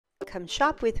come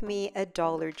shop with me at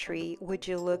Dollar Tree. Would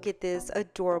you look at this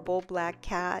adorable black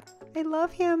cat? I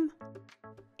love him.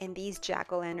 And these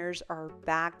jack-o'-lanterns are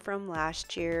back from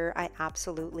last year. I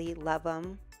absolutely love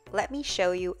them. Let me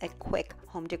show you a quick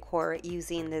home decor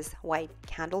using this white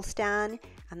candle stand,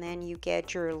 and then you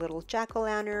get your little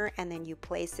jack-o'-lantern and then you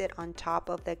place it on top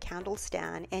of the candle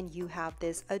stand and you have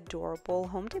this adorable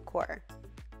home decor.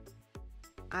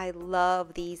 I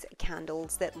love these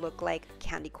candles that look like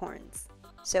candy corns.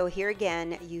 So here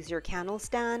again, use your candle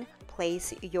stand,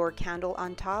 place your candle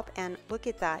on top, and look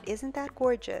at that. Isn't that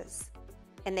gorgeous?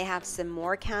 And they have some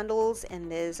more candles in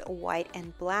this white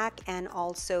and black, and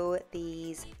also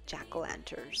these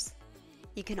jack-o'-lanterns.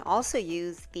 You can also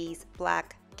use these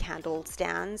black candle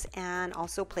stands and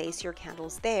also place your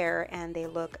candles there, and they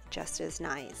look just as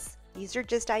nice. These are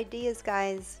just ideas,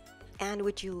 guys. And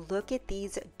would you look at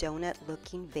these donut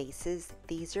looking vases?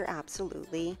 These are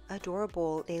absolutely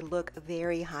adorable. They look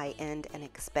very high-end and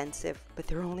expensive, but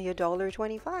they're only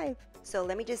 $1.25. So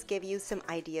let me just give you some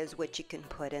ideas what you can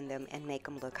put in them and make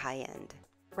them look high-end.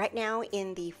 Right now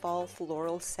in the fall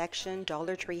floral section,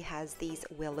 Dollar Tree has these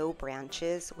willow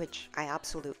branches, which I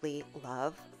absolutely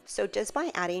love. So just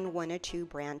by adding 1 or 2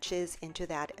 branches into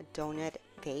that donut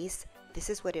vase, this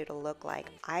is what it'll look like.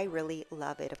 I really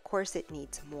love it. Of course it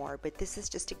needs more, but this is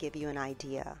just to give you an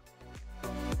idea.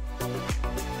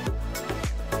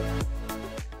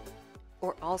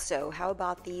 Or also, how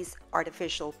about these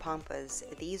artificial pampas?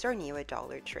 These are new at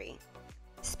Dollar Tree.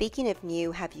 Speaking of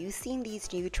new, have you seen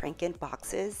these new trinket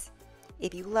boxes?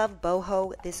 If you love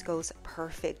boho, this goes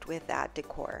perfect with that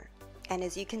decor. And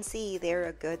as you can see, they're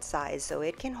a good size, so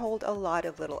it can hold a lot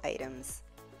of little items.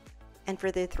 And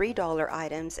for the $3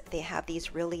 items, they have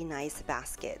these really nice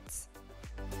baskets.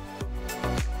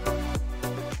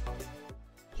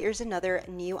 Here's another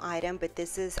new item, but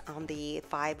this is on the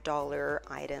 $5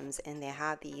 items, and they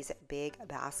have these big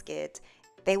baskets.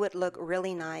 They would look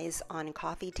really nice on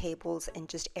coffee tables and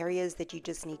just areas that you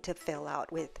just need to fill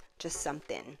out with just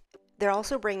something. They're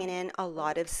also bringing in a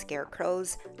lot of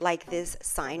scarecrows, like this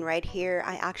sign right here.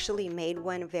 I actually made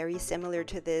one very similar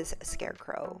to this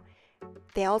scarecrow.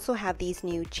 They also have these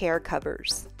new chair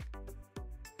covers.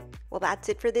 Well, that's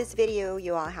it for this video.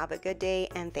 You all have a good day,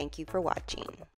 and thank you for watching.